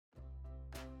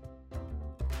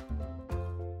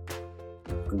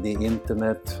the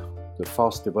internet, the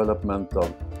fast development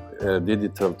of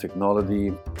digital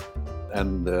technology,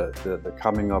 and the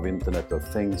coming of Internet of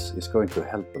Things is going to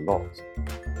help a lot,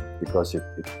 because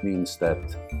it means that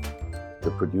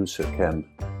the producer can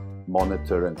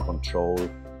monitor and control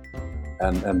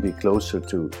and be closer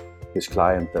to his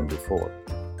client than before.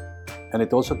 And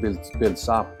it also builds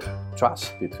up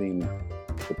trust between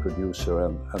the producer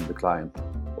and the client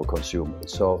or consumer.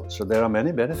 So there are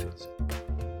many benefits.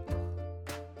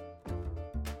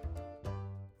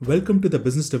 Welcome to the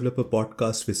Business Developer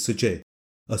Podcast with Sujay,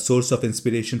 a source of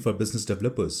inspiration for business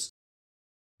developers.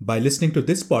 By listening to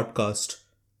this podcast,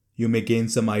 you may gain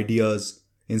some ideas,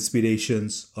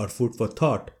 inspirations, or food for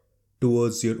thought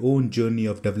towards your own journey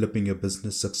of developing your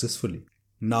business successfully,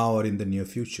 now or in the near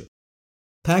future.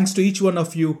 Thanks to each one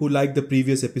of you who liked the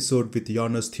previous episode with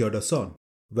Jonas Theodorsson,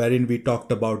 wherein we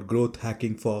talked about growth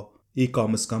hacking for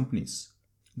e-commerce companies,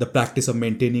 the practice of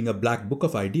maintaining a black book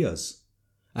of ideas,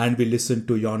 and we listened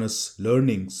to Jonas'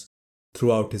 learnings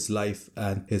throughout his life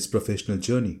and his professional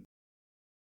journey.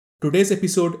 Today's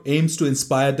episode aims to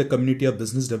inspire the community of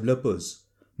business developers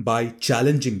by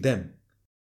challenging them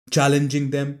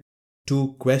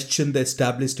to question the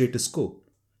established status quo,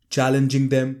 challenging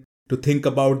them to think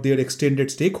about their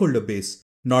extended stakeholder base,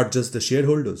 not just the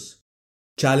shareholders,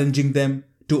 challenging them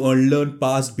to unlearn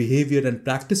past behavior and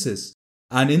practices,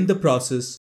 and in the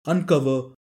process,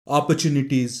 uncover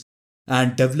opportunities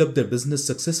and develop their business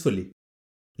successfully,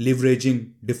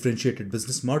 leveraging differentiated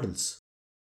business models.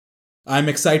 I'm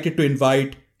excited to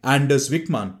invite Anders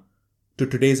Wijkman to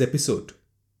today's episode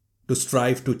to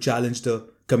strive to challenge the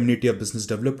community of business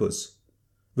developers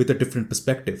with a different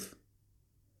perspective.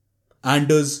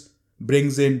 Anders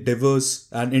brings in diverse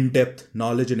and in-depth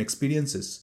knowledge and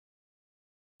experiences.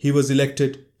 He was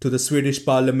elected to the Swedish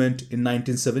Parliament in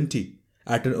 1970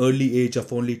 at an early age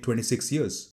of only 26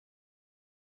 years.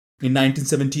 In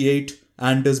 1978,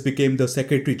 Anders became the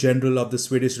Secretary General of the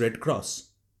Swedish Red Cross.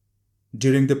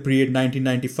 During the period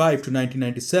 1995 to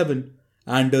 1997,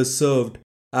 Anders served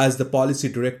as the Policy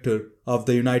Director of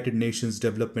the United Nations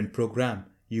Development Programme,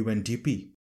 UNDP,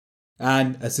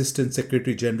 and Assistant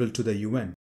Secretary General to the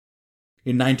UN.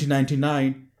 In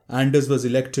 1999, Anders was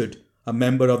elected a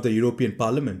member of the European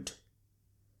Parliament.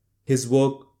 His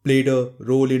work played a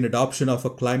role in adoption of a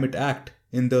Climate Act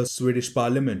in the Swedish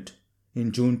Parliament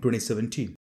in June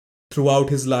 2017. Throughout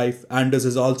his life, Anders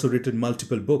has also written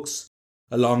multiple books,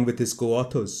 along with his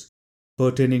co-authors,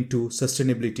 pertaining to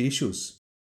sustainability issues.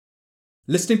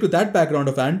 Listening to that background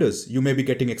of Anders, you may be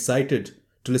getting excited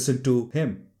to listen to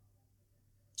him.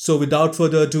 So without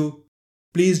further ado,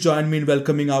 please join me in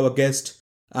welcoming our guest,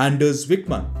 Anders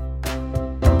Wijkman.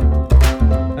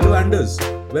 Hello Anders,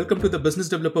 welcome to the Business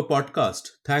Developer Podcast.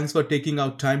 Thanks for taking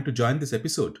out time to join this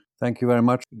episode. Thank you very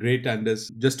much. Great,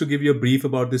 Anders. Just to give you a brief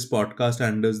about this podcast,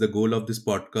 Anders, the goal of this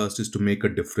podcast is to make a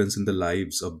difference in the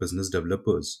lives of business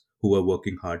developers who are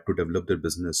working hard to develop their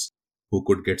business, who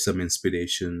could get some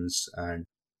inspirations and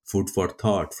food for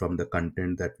thought from the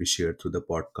content that we share through the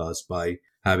podcast by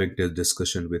having this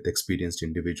discussion with experienced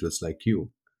individuals like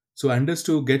you. So, Anders,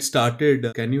 to get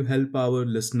started, can you help our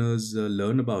listeners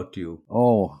learn about you?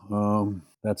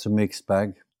 That's a mixed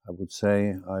bag. I would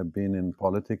say I've been in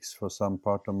politics for some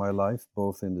part of my life,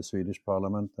 both in the Swedish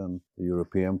Parliament and the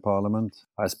European Parliament.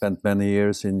 I spent many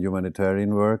years in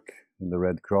humanitarian work, in the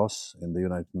Red Cross, in the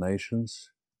United Nations.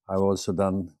 I've also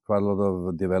done quite a lot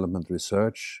of development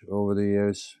research over the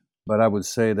years. But I would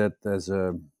say that there's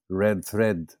a red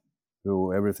thread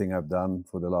through everything I've done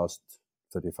for the last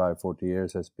 35, 40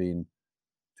 years has been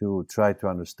to try to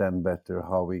understand better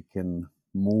how we can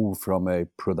move from a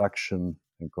production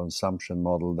and consumption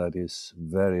model that is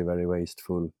very, very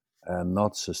wasteful and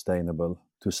not sustainable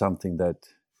to something that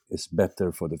is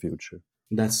better for the future.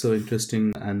 That's so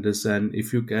interesting, Anders. And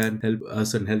if you can help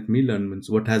us and help me learn,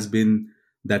 what has been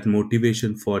that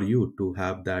motivation for you to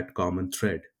have that common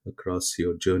thread across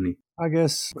your journey? I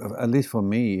guess, at least for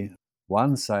me,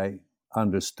 once I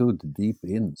understood deep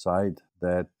inside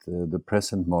that the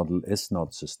present model is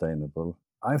not sustainable,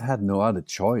 I've had no other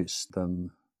choice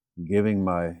than giving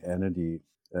my energy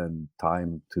and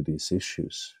time to these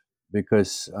issues.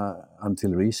 Because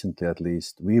until recently, at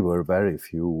least, we were very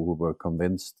few who were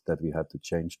convinced that we had to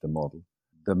change the model.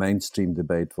 The mainstream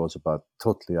debate was about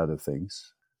totally other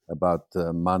things, about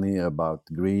money, about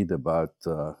greed, about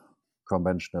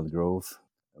conventional growth.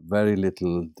 Very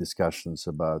little discussions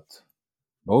about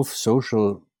both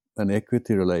social and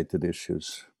equity-related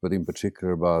issues, but in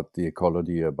particular about the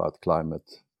ecology, about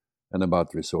climate, and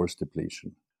about resource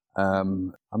depletion.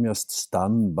 I'm just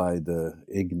stunned by the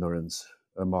ignorance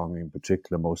among, in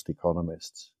particular, most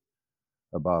economists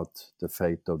about the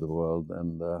fate of the world,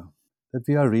 and that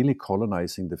we are really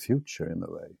colonizing the future in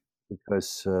a way,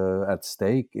 because at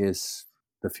stake is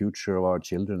the future of our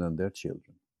children and their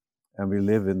children. And we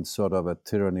live in sort of a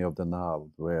tyranny of the now,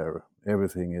 where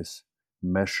everything is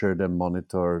measured and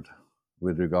monitored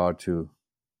with regard to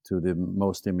the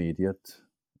most immediate.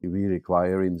 We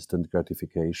require instant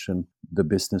gratification. The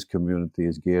business community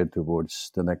is geared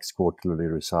towards the next quarterly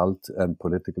result, and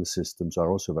political systems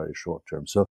are also very short term.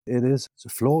 So it's a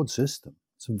flawed system.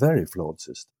 It's a very flawed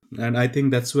system. And I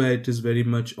think that's why it is very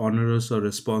much onerous or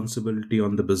responsibility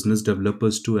on the business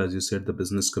developers too, as you said, the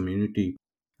business community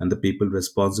and the people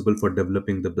responsible for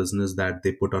developing the business, that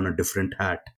they put on a different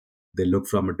hat. They look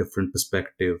from a different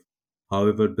perspective.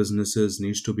 However, businesses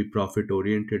needs to be profit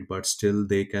oriented, but still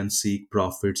they can seek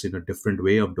profits in a different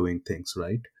way of doing things,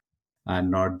 right?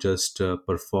 And not just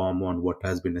perform on what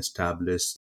has been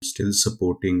established, still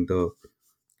supporting the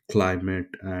climate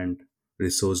and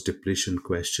resource depletion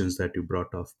questions that you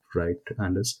brought up, right,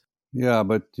 Anders? Yeah,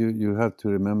 but you have to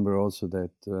remember also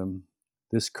that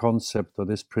this concept or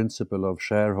this principle of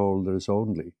shareholders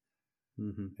only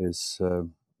Hmm. is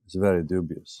is very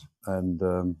dubious, and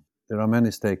there are many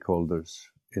stakeholders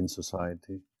in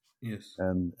society, Yes.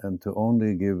 and to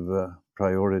only give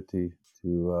priority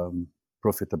to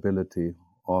profitability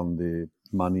on the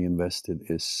money invested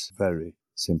is very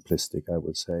simplistic, I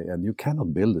would say. And you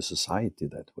cannot build a society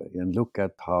that way. And look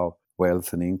at how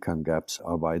wealth and income gaps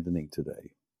are widening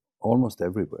today, almost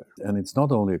everywhere. And it's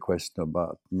not only a question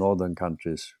about northern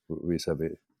countries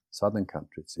vis-a-vis southern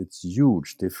countries. It's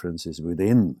huge differences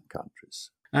within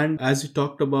countries. And as you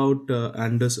talked about,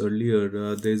 Anders,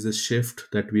 earlier, there's a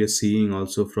shift that we are seeing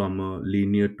also from a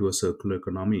linear to a circular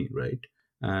economy, right?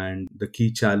 And the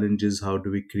key challenge is, how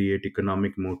do we create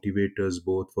economic motivators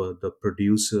both for the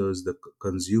producers, the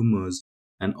consumers,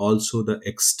 and also the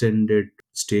extended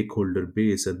stakeholder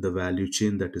base and the value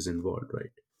chain that is involved,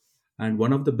 right? And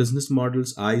one of the business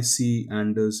models I see,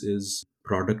 Anders, is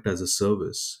product as a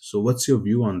service. So, what's your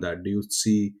view on that? Do you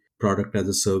see product as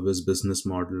a service business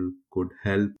model could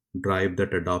help drive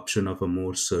that adoption of a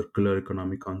more circular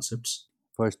economic concepts?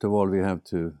 First of all, we have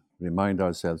to remind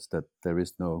ourselves that there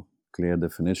is no clear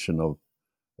definition of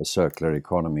a circular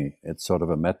economy. It's sort of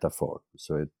a metaphor.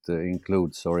 So it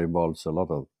includes or involves a lot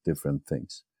of different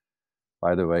things.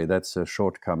 By the way, that's a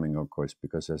shortcoming, of course,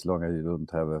 because as long as you don't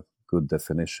have a good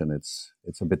definition, it's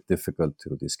a bit difficult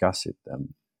to discuss it,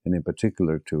 and in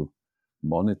particular to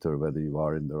monitor whether you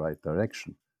are in the right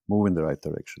direction, move in the right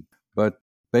direction. But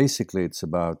basically, it's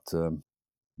about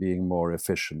being more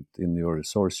efficient in your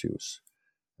resource use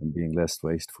and being less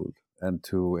wasteful, and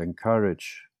to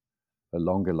encourage a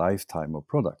longer lifetime of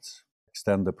products,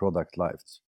 extend the product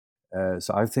lives.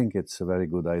 So I think it's a very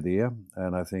good idea,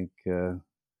 and I think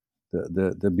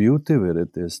the beauty with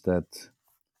it is that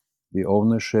the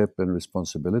ownership and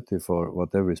responsibility for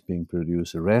whatever is being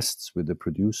produced rests with the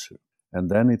producer, and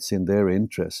then it's in their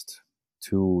interest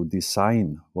to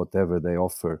design whatever they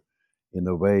offer in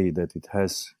a way that it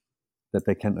has that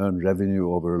they can earn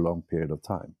revenue over a long period of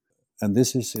time. And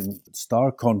this is in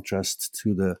stark contrast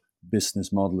to the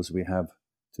business models we have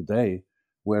today,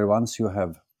 where once you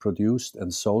have produced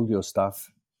and sold your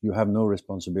stuff, you have no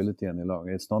responsibility any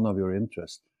longer. It's none of your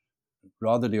interest.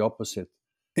 Rather the opposite.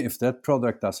 If that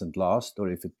product doesn't last or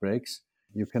if it breaks,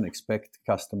 you can expect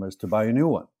customers to buy a new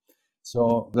one.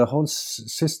 So the whole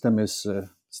system is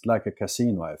it's like a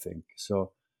casino, I think.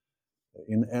 So,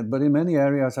 but in many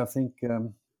areas, I think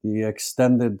the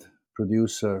extended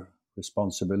producer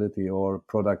responsibility or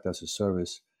product as a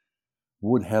service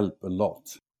would help a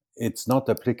lot. It's not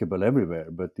applicable everywhere,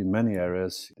 but in many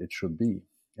areas it should be.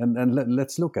 And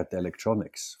let's look at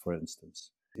electronics, for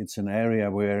instance. It's an area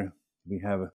where we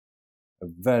have a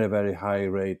very, very high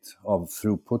rate of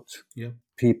throughput. Yeah.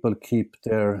 People keep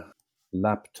their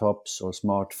laptops or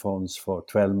smartphones for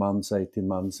 12 months, 18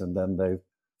 months, and then they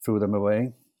threw them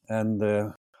away. And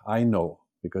I know,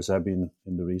 because I've been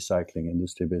in the recycling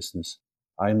industry business,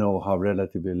 I know how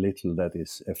relatively little that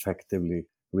is effectively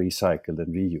recycled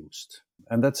and reused.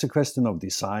 And that's a question of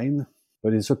design,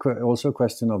 but it's also a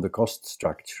question of the cost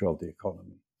structure of the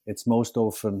economy. It's most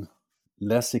often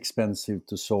less expensive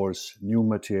to source new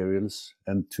materials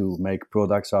and to make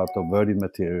products out of virgin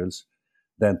materials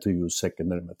than to use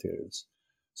secondary materials.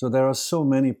 So there are so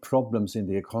many problems in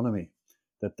the economy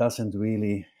that doesn't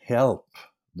really help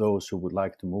those who would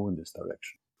like to move in this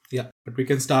direction. Yeah, but we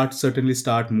can certainly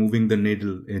start moving the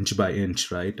needle inch by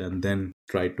inch, right? And then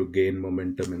try to gain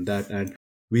momentum in that. And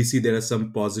we see there are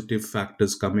some positive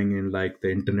factors coming in, like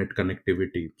the internet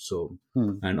connectivity. So,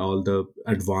 Hmm. and all the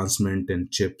advancement in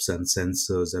chips and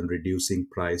sensors and reducing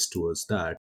price towards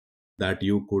that. that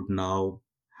you could now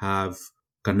have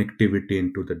connectivity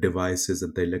into the devices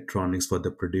and the electronics for the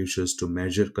producers to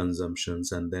measure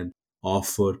consumptions and then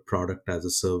offer product as a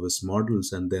service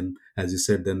models. And then, as you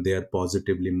said, then they are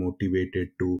positively motivated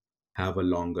to have a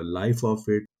longer life of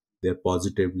it. They're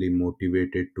positively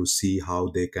motivated to see how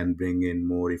they can bring in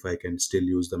more, if I can still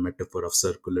use the metaphor of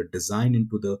circular design,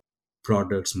 into the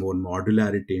products, more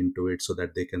modularity into it, so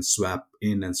that they can swap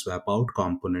in and swap out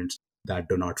components that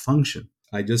do not function.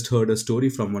 I just heard a story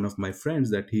from one of my friends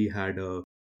that he had a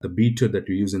the beater that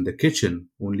you use in the kitchen.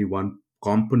 Only one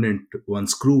component, one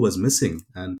screw was missing,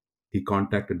 and he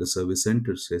contacted the service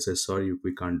center. He says, "Sorry,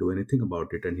 we can't do anything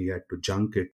about it," and he had to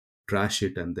junk it, trash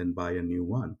it, and then buy a new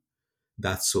one.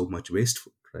 That's so much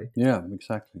wasteful, right? Yeah,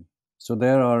 exactly. So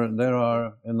there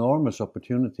are enormous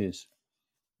opportunities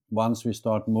once we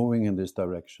start moving in this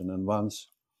direction, and once.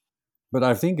 But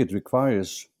I think it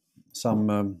requires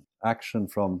some action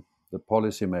from the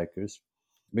policymakers,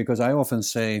 because I often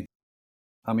say,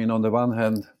 I mean, on the one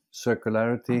hand,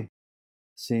 circularity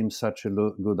seems such a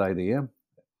good idea.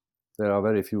 There are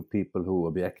very few people who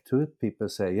object to it. People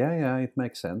say, yeah, yeah, it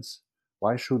makes sense.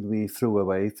 Why should we throw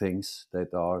away things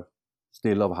that are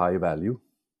still of high value?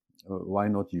 Why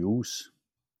not use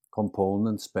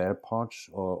components, spare parts,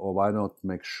 or why not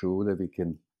make sure that we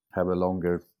can have a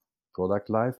longer product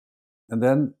life? And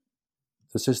then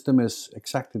the system is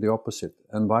exactly the opposite.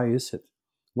 And why is it?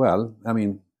 Well, I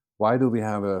mean, why do we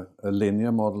have a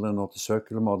linear model and not a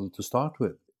circular model to start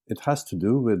with? It has to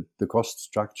do with the cost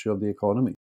structure of the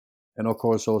economy. And of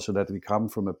course, also that we come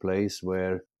from a place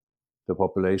where the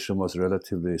population was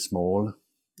relatively small,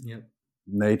 Yeah,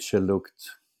 nature looked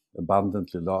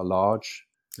abundantly large,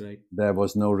 right. there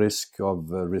was no risk of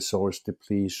resource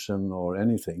depletion or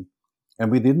anything.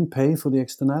 And we didn't pay for the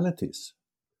externalities.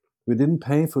 We didn't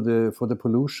pay for the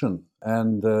pollution,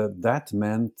 and that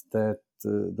meant that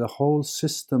the whole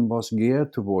system was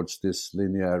geared towards this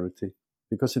linearity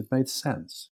because it made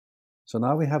sense. So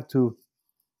now we have to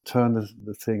turn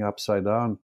the thing upside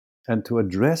down and to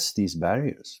address these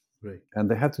barriers. Right. And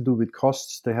they have to do with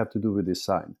costs, they have to do with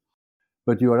design.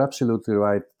 But you are absolutely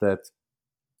right that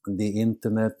the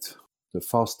internet, the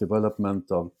fast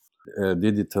development of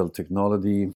digital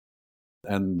technology,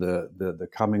 and the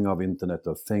coming of Internet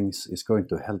of Things is going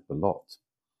to help a lot,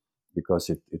 because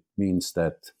it means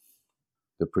that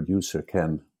the producer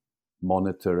can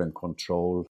monitor and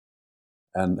control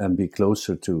and be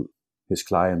closer to his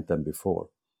client than before.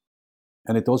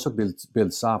 And it also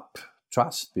builds up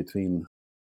trust between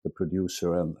the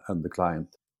producer and the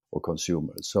client or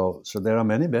consumer. So there are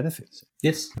many benefits.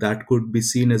 Yes, that could be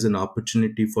seen as an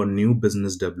opportunity for new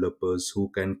business developers who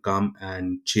can come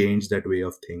and change that way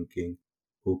of thinking,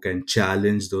 who can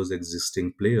challenge those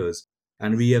existing players.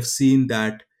 And we have seen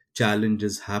that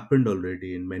challenges happened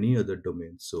already in many other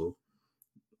domains. So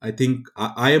I think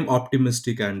I am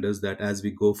optimistic, Anders, that as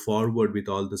we go forward with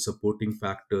all the supporting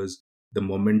factors, the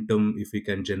momentum, if we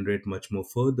can generate much more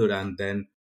further, and then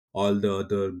all the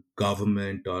other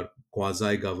government or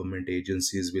quasi government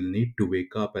agencies will need to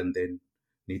wake up and then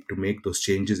need to make those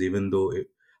changes, even though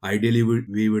ideally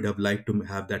we would have liked to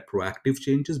have that proactive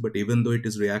changes, but even though it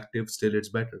is reactive, still it's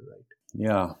better, right?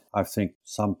 Yeah, I think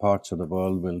some parts of the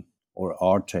world will or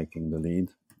are taking the lead.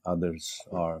 Others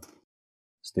are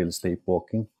still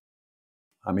sleepwalking.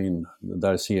 I mean,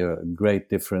 there's here a great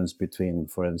difference between,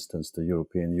 for instance, the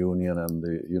European Union and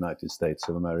the United States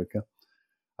of America.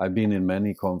 I've been in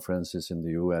many conferences in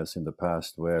the US in the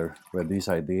past where these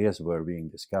ideas were being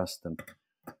discussed, and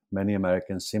many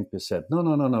Americans simply said, no,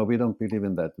 no, no, no, we don't believe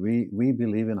in that. We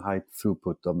believe in high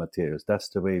throughput of materials. That's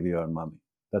the way we earn money.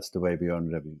 That's the way we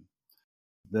earn revenue.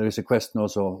 There is a question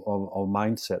also of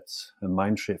mindsets and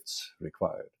mind shifts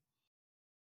required.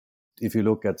 If you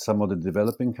look at some of the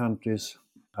developing countries,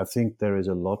 I think there is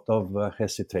a lot of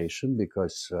hesitation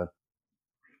because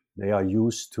they are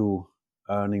used to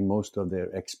earning most of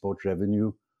their export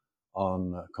revenue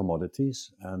on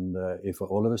commodities. And if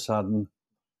all of a sudden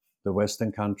the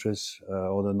Western countries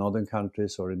or the Northern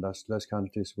countries or industrialized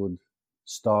countries would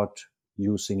start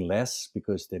using less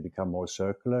because they become more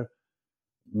circular,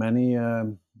 many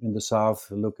in the South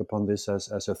look upon this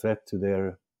as a threat to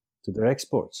their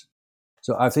exports.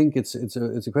 So I think it's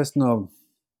a question of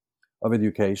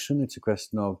education. It's a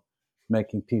question of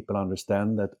making people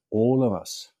understand that all of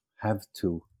us have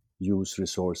to use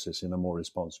resources in a more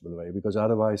responsible way, because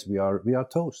otherwise we are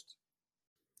toast.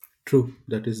 True,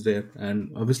 that is there.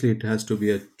 And obviously, it has to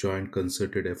be a joint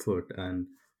concerted effort, and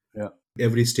Yeah,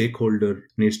 every stakeholder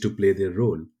needs to play their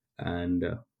role. And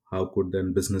how could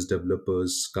then business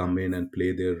developers come in and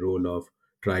play their role of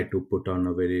try to put on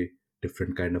a very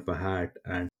different kind of a hat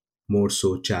and more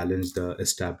so challenge the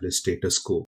established status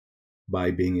quo by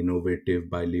being innovative,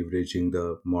 by leveraging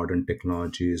the modern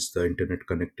technologies, the internet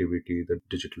connectivity, the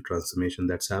digital transformation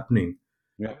that's happening.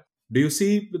 Yeah. Do you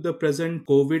see the present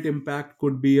COVID impact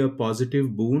could be a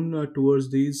positive boon towards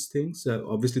these things?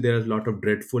 Obviously, there are a lot of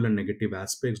dreadful and negative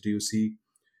aspects. Do you see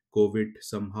COVID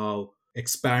somehow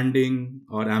expanding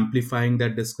or amplifying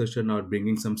that discussion or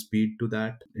bringing some speed to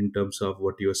that in terms of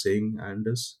what you're saying,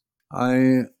 Anders?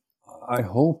 I I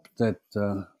hope that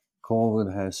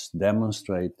COVID has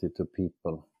demonstrated to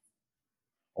people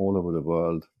all over the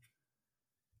world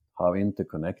how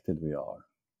interconnected we are,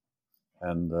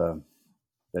 and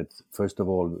that first of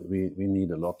all we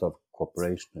need a lot of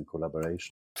cooperation and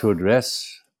collaboration to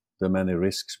address the many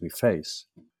risks we face.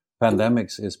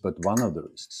 Pandemics is but one of the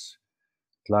risks.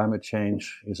 Climate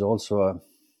change is also a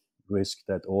risk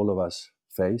that all of us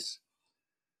face.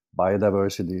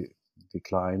 Biodiversity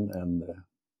decline and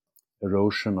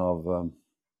erosion of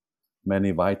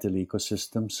many vital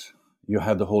ecosystems. You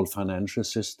have the whole financial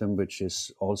system, which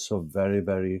is also very,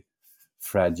 very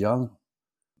fragile.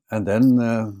 And then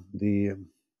the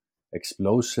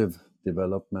explosive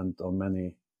development of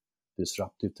many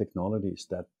disruptive technologies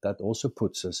that also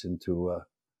puts us into a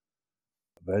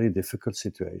very difficult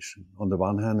situation. On the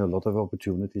one hand, a lot of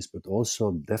opportunities, but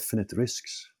also definite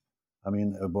risks. I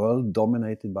mean, a world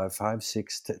dominated by five,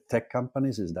 six tech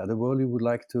companies, is that a world you would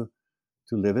like to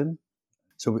live in?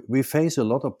 So we face a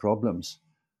lot of problems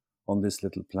on this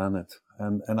little planet.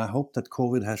 And I hope that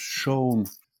COVID has shown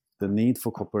the need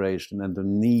for cooperation and the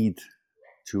need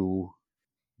to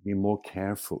be more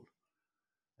careful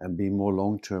and be more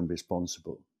long-term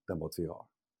responsible than what we are.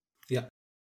 Yeah.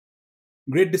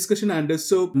 Great discussion, Anders.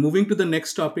 So, moving to the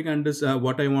next topic, Anders,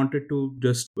 what I wanted to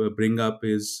just bring up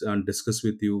is and discuss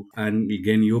with you and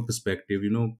again your perspective.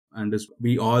 Anders,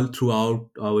 we all throughout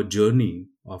our journey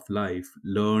of life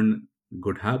learn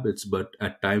good habits, but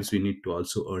at times we need to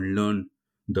also unlearn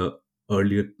the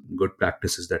earlier good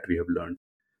practices that we have learned.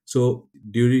 So,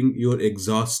 during your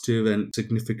exhaustive and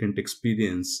significant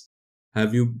experience,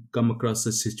 have you come across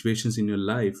such situations in your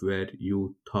life where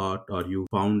you thought or you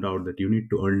found out that you need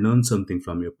to unlearn something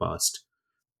from your past?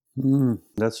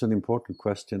 That's an important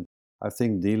question. I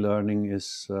think de-learning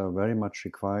is very much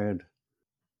required,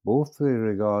 both with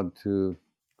regard to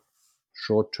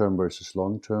short-term versus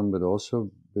long-term, but also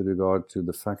with regard to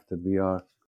the fact that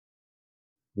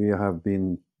we have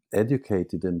been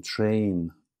educated and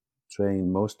trained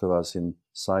most of us in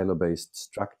silo-based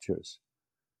structures,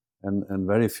 and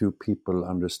very few people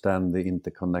understand the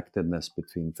interconnectedness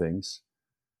between things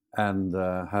and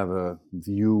have a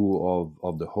view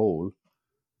of the whole.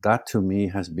 That to me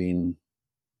has been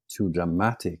too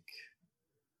dramatic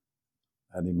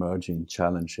and emerging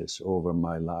challenges over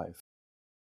my life.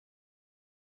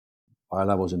 While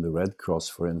I was in the Red Cross,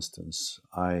 for instance,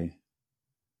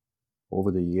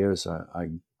 over the years,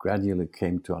 I gradually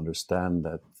came to understand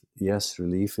that yes,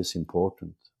 relief is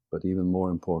important, but even more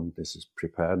important is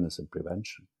preparedness and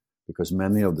prevention, because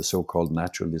many of the so-called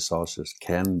natural disasters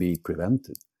can be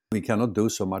prevented. We cannot do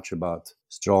so much about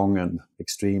strong and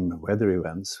extreme weather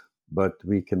events, but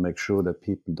we can make sure that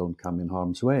people don't come in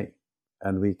harm's way.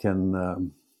 And we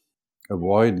can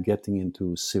avoid getting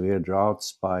into severe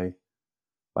droughts by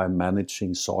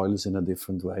managing soils in a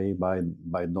different way, by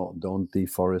not don't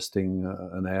deforesting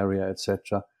an area,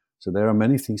 etc. So there are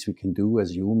many things we can do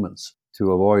as humans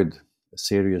to avoid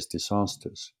serious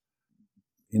disasters.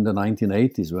 In the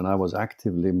 1980s, when I was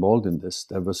actively involved in this,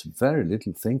 there was very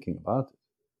little thinking about it.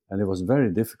 And it was very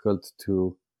difficult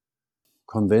to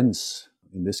convince,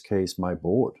 in this case, my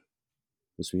board,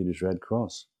 the Swedish Red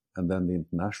Cross, and then the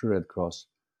International Red Cross,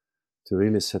 to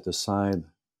really set aside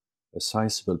a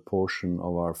sizable portion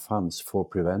of our funds for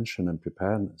prevention and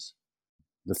preparedness.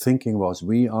 The thinking was,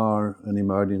 we are an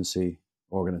emergency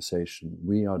organization.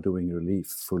 We are doing relief,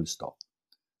 full stop.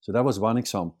 So that was one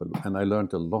example, and I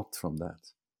learned a lot from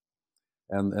that.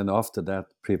 And after that,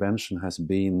 prevention has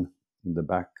been in the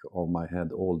back of my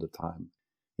head all the time.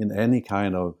 In any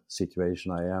kind of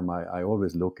situation I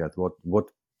always look at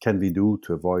what can we do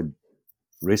to avoid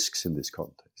risks in this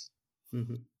context.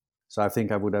 Mm-hmm. So I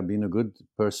think I would have been a good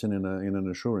person in an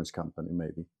insurance company,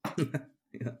 maybe.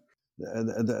 Yeah.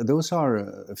 Those are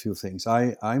a few things.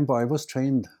 I was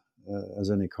trained as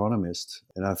an economist,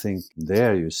 and I think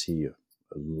there you see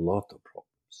a lot of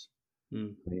problems.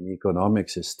 I mean,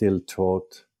 economics is still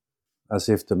taught as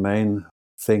if the main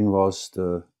thing was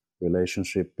the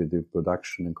relationship between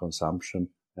production and consumption,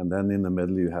 and then in the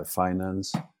middle you have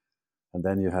finance, and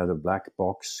then you have a black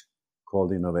box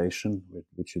called innovation,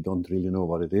 which you don't really know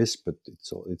what it is, but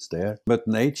it's there. But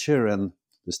nature and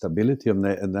the stability of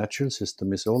a natural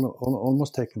system is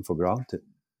almost taken for granted.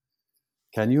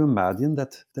 Can you imagine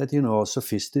that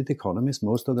sophisticated economists,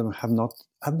 most of them have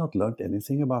not learned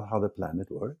anything about how the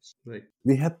planet works? Right.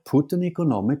 We have put an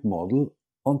economic model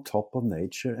on top of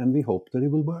nature, and we hope that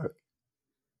it will work.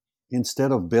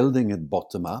 Instead of building it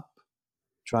bottom up,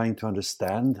 trying to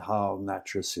understand how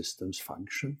natural systems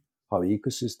function, how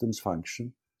ecosystems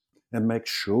function, and make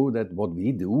sure that what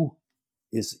we do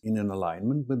is in an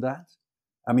alignment with that.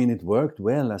 I mean, it worked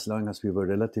well as long as we were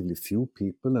relatively few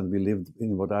people and we lived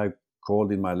in what I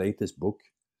called in my latest book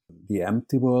the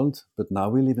empty world. But now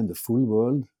we live in the full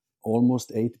world,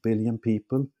 almost 8 billion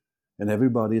people, and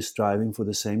everybody is striving for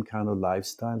the same kind of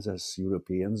lifestyles as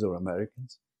Europeans or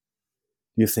Americans.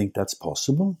 Do you think that's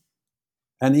possible?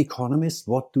 And economists,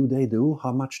 what do they do?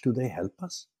 How much do they help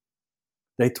us?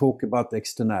 They talk about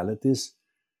externalities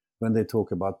when they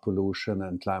talk about pollution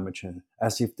and climate change,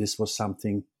 as if this was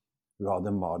something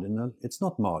rather marginal. It's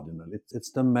not marginal.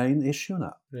 It's the main issue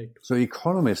now. Right. So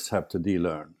economists have to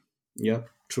de-learn. Yeah,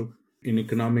 true. In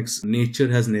economics, nature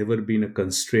has never been a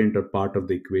constraint or part of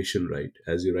the equation, right?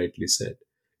 As you rightly said.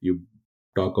 You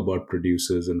talk about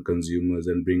producers and consumers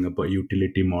and bring up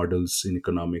utility models in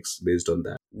economics based on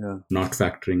that, Yeah. not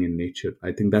factoring in nature.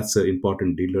 I think that's an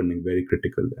important de-learning, very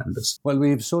critical, Anders. Well,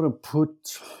 we've sort of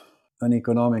put an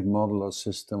economic model or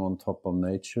system on top of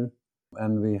nature,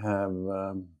 and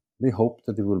we hope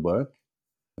that it will work.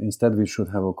 Instead, we should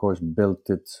have, of course, built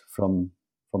it from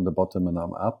the bottom and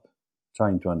up,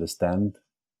 trying to understand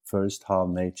first how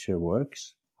nature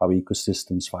works, how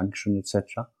ecosystems function,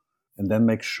 etc., and then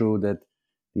make sure that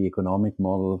the economic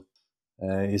model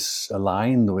is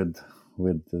aligned with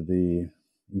the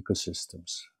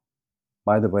ecosystems.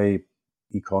 By the way,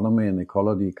 economy and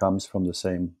ecology comes from the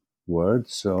same word,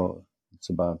 so it's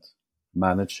about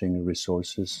managing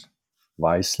resources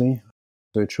wisely.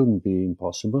 So it shouldn't be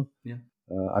impossible. Yeah.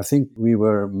 I think we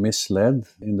were misled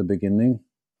in the beginning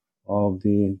of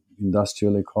the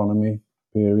industrial economy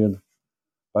period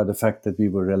by the fact that we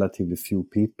were relatively few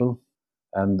people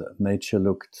and nature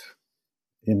looked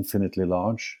infinitely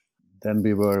large. Then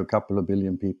we were a couple of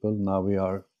billion people. Now we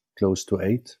are close to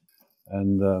 8.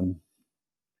 And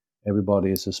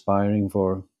everybody is aspiring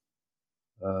for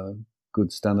a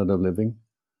good standard of living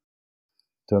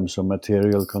in terms of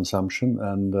material consumption.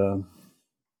 And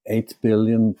 8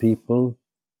 billion people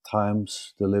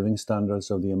times the living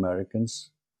standards of the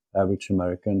Americans, average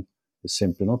American, is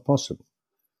simply not possible.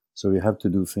 So we have to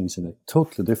do things in a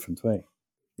totally different way.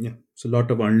 Yeah. So a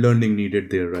lot of unlearning needed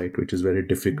there, right? Which is very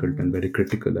difficult and very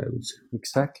critical, I would say.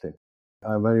 Exactly.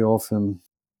 I very often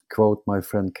quote my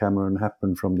friend Cameron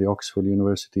Happen from the Oxford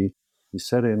University. He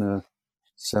said in a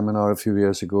seminar a few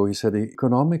years ago, he said,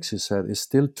 economics, he said, is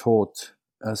still taught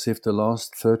as if the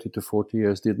last 30 to 40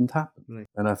 years didn't happen. Right.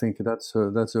 And I think that's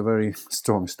a very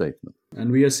strong statement.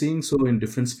 And we are seeing so in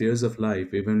different spheres of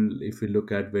life, even if we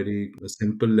look at very a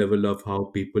simple level of how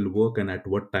people work and at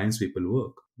what times people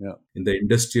work. Yeah. In the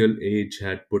industrial age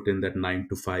had put in that 9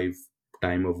 to 5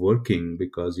 time of working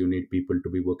because you need people to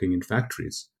be working in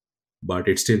factories. But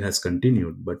it still has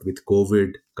continued. But with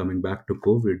COVID, coming back to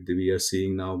COVID, we are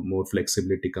seeing now more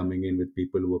flexibility coming in with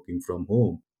people working from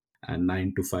home, and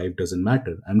 9 to 5 doesn't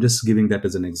matter. I'm just giving that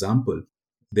as an example.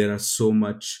 There are so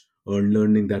much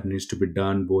learning that needs to be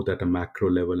done both at a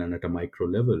macro level and at a micro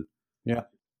level. Yeah.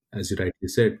 As you rightly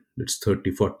said, it's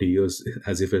 30, 40 years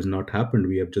as if it has not happened.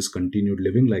 We have just continued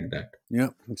living like that. Yeah,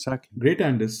 exactly. Great,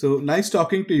 Anders. So nice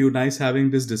talking to you. Nice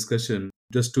having this discussion.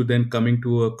 Just to then coming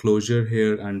to a closure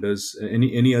here, Anders,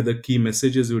 any other key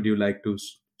messages would you like to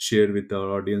share with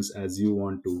our audience as you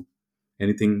want to?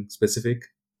 Anything specific?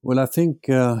 Well, I think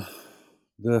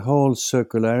the whole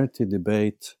circularity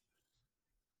debate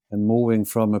and moving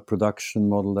from a production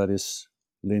model that is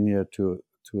linear to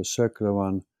a circular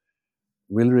one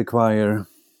will require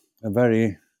a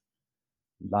very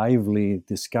lively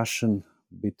discussion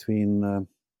between,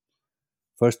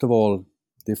 first of all,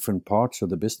 different parts of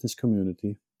the business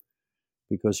community,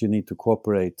 because you need to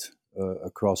cooperate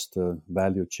across the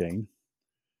value chain.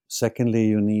 Secondly,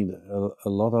 you need a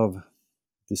lot of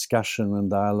discussion and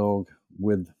dialogue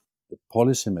with the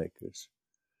policymakers.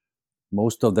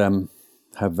 Most of them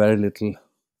have very little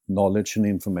knowledge and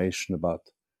information about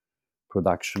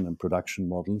production and production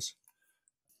models.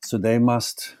 So they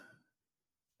must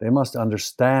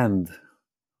understand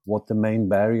what the main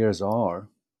barriers are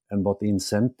and what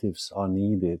incentives are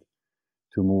needed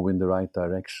to move in the right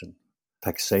direction.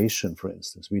 Taxation, for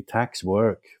instance. We tax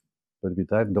work, but we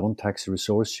don't tax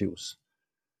resource use.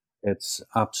 It's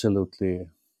absolutely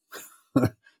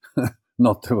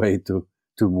not the way to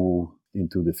move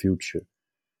into the future.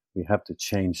 We have to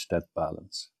change that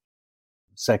balance.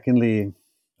 Secondly,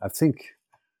 I think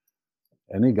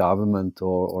any government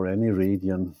or any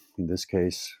region, in this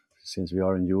case, since we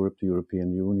are in Europe, the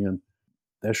European Union,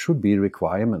 there should be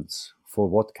requirements for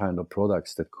what kind of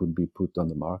products that could be put on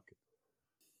the market.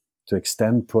 To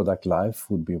extend product life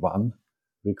would be one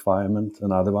requirement.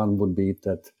 Another one would be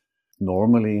that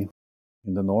normally,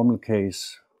 in the normal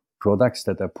case, products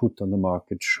that are put on the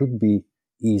market should be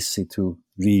easy to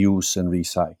reuse and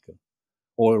recycle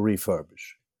or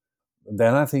refurbish.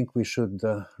 Then I think we should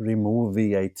remove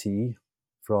VAT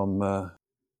from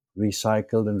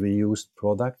recycled and reused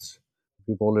products.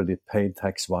 We've already paid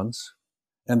tax once.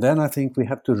 And then I think we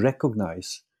have to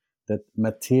recognize that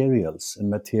materials and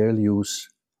material use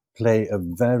play a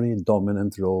very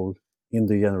dominant role in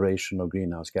the generation of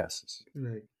greenhouse gases.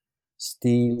 Right.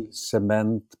 Steel,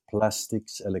 cement,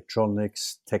 plastics,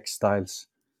 electronics, textiles,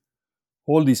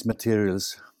 all these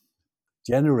materials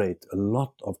generate a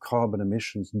lot of carbon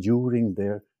emissions during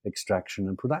their extraction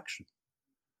and production.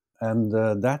 And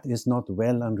that is not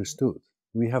well understood.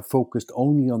 We have focused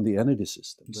only on the energy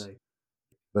systems. Right.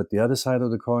 But the other side of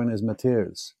the coin is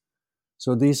materials.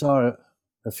 So these are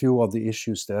a few of the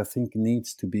issues that I think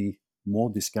needs to be more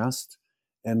discussed,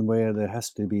 and where there has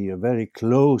to be a very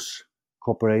close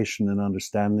cooperation and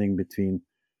understanding between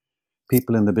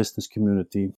people in the business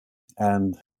community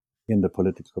and in the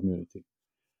political community.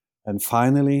 And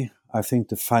finally, I think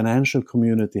the financial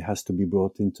community has to be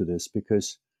brought into this,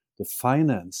 because the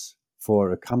finance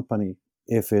for a company,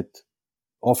 if it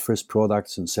offers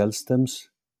products and sells them,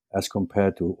 as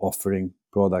compared to offering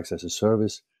products as a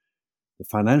service, the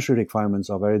financial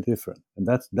requirements are very different. And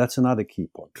that's another key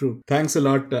point. True. Thanks a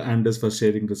lot, Anders, for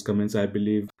sharing those comments. I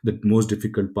believe the most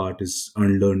difficult part is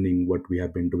unlearning what we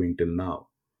have been doing till now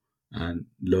and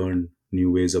learn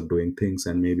new ways of doing things.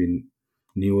 And maybe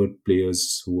newer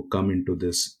players who come into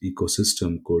this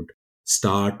ecosystem could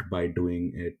start by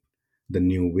doing it the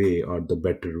new way or the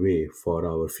better way for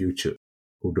our future,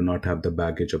 who do not have the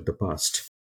baggage of the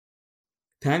past.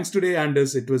 Thanks today,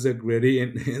 Anders. It was a very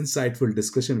insightful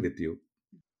discussion with you.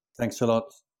 Thanks a lot.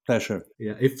 Pleasure.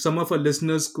 Yeah. If some of our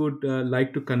listeners could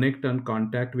like to connect and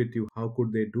contact with you, how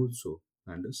could they do so,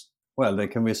 Anders? Well, they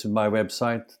can visit my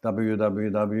website,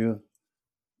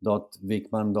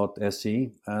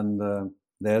 www.wijkman.se, and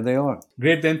there they are.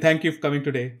 Great. Then thank you for coming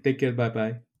today. Take care.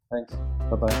 Bye-bye. Thanks.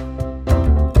 Bye-bye.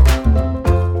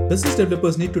 Business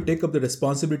developers need to take up the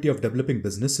responsibility of developing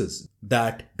businesses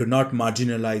that do not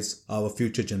marginalize our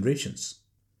future generations.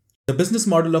 The business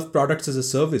model of products as a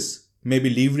service may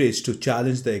be leveraged to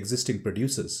challenge the existing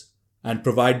producers and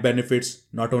provide benefits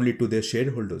not only to their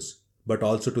shareholders, but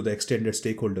also to the extended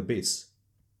stakeholder base.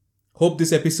 Hope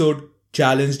this episode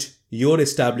challenged your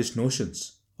established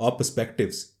notions or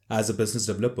perspectives as a business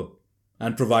developer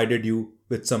and provided you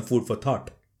with some food for thought.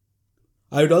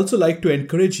 I would also like to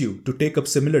encourage you to take up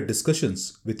similar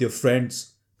discussions with your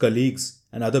friends, colleagues,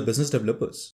 and other business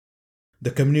developers.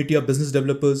 The community of business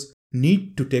developers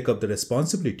need to take up the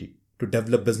responsibility to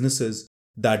develop businesses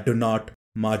that do not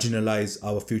marginalize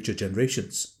our future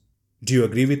generations. Do you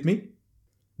agree with me?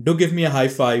 Do give me a high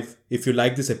five if you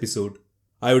like this episode.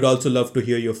 I would also love to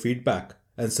hear your feedback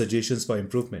and suggestions for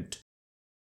improvement.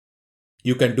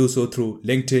 You can do so through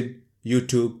LinkedIn,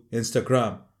 YouTube,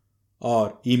 Instagram,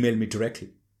 or email me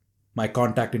directly. My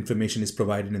contact information is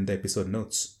provided in the episode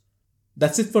notes.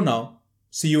 That's it for now.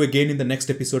 See you again in the next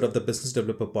episode of the Business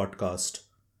Developer Podcast.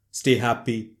 Stay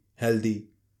happy, healthy,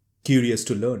 curious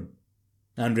to learn.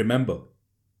 And remember,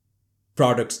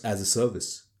 products as a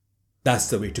service. That's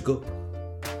the way to go.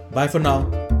 Bye for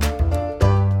now.